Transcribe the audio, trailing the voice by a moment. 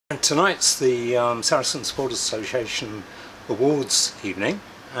Tonight's the Saracens Supporters Association awards evening,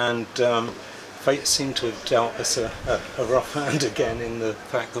 and fate seemed to have dealt us a rough hand again in the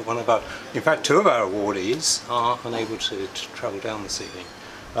fact that two of our awardees are unable to travel down this evening,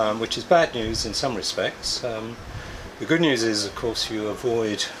 which is bad news in some respects. The good news is, of course, you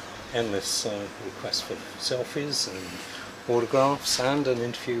avoid endless requests for selfies and autographs and an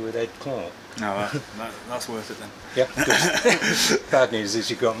interview with Ed Clark. No, that's worth it then. Yeah, good. Bad news is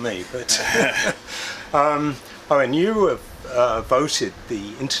you got me. But Owen, you have voted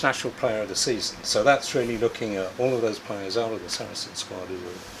the International Player of the Season, so that's really looking at all of those players out of the Saracens squad who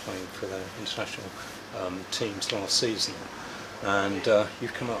were playing for their international teams last season, and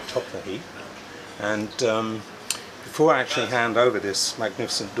you've come out top of the heap. And before I actually hand over this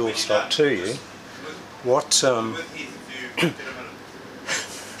magnificent doorstop to you, what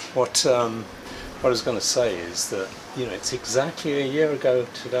I was going to say is that, you know, it's exactly a year ago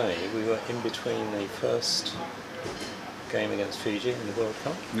today we were in between the first game against Fiji in the World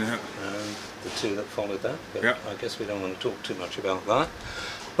Cup and the two that followed that, but I guess we don't want to talk too much about that.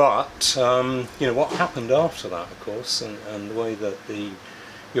 But you know, what happened after that, of course, and the way that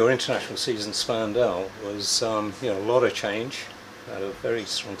your international season spanned out was you know, a lot of change, had a very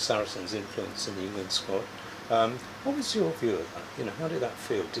strong Saracens influence in the England squad. What was your view of that? You know, how did that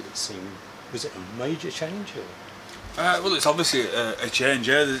feel? Was it a major change? Or? Well, it's obviously a change.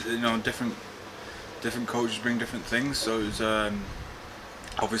 Yeah, you know, different coaches bring different things. So it's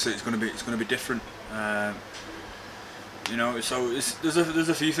obviously it's going to be different. You know, so there's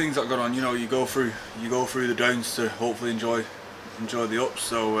a few things that got on. You know, you go through the downs to hopefully enjoy the ups.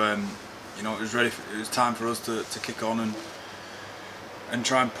 So you know, it was time for us to kick on and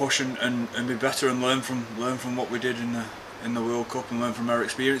try and push and be better and learn from what we did in the World Cup and learn from our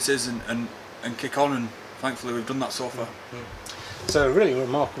experiences and kick on, and thankfully we've done that so far. So a really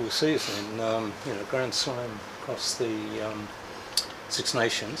remarkable season, you know, Grand Slam across the Six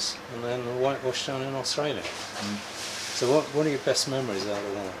Nations, and then a whitewash down in Australia. So what are your best memories out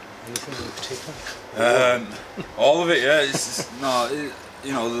of that? Anything in particular? All of it, yeah.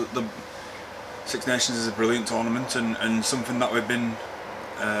 You know, the Six Nations is a brilliant tournament and something that we've been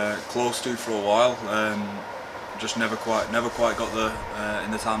close to for a while. Just never quite got there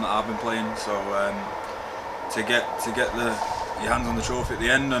in the time that I've been playing. So to get your hands on the trophy at the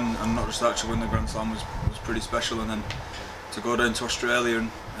end and not just actually win the Grand Slam was pretty special. And then to go down to Australia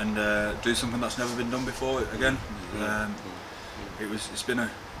and do something that's never been done before again. It's been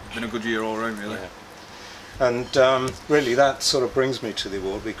a good year all around, really. Yeah. And really, that sort of brings me to the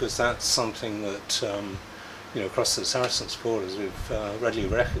award, because that's something that you know, across the Saracens supporters, we've readily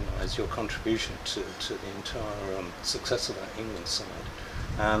recognised your contribution to the entire success of that England side,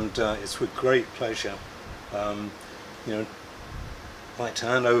 and it's with great pleasure, you know, I'd like to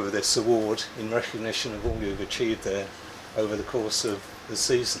hand over this award in recognition of all you've achieved there over the course of the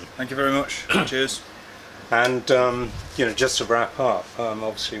season. Thank you very much. Cheers. And you know, just to wrap up,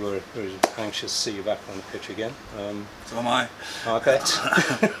 obviously we're anxious to see you back on the pitch again. So am I. I bet.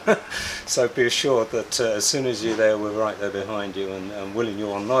 So be assured that as soon as you're there, we're right there behind you and willing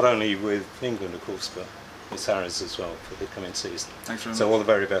you on, not only with England, of course, but with Saracens as well for the coming season. Thanks very much. So all the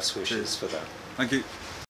very best wishes for that. Thank you.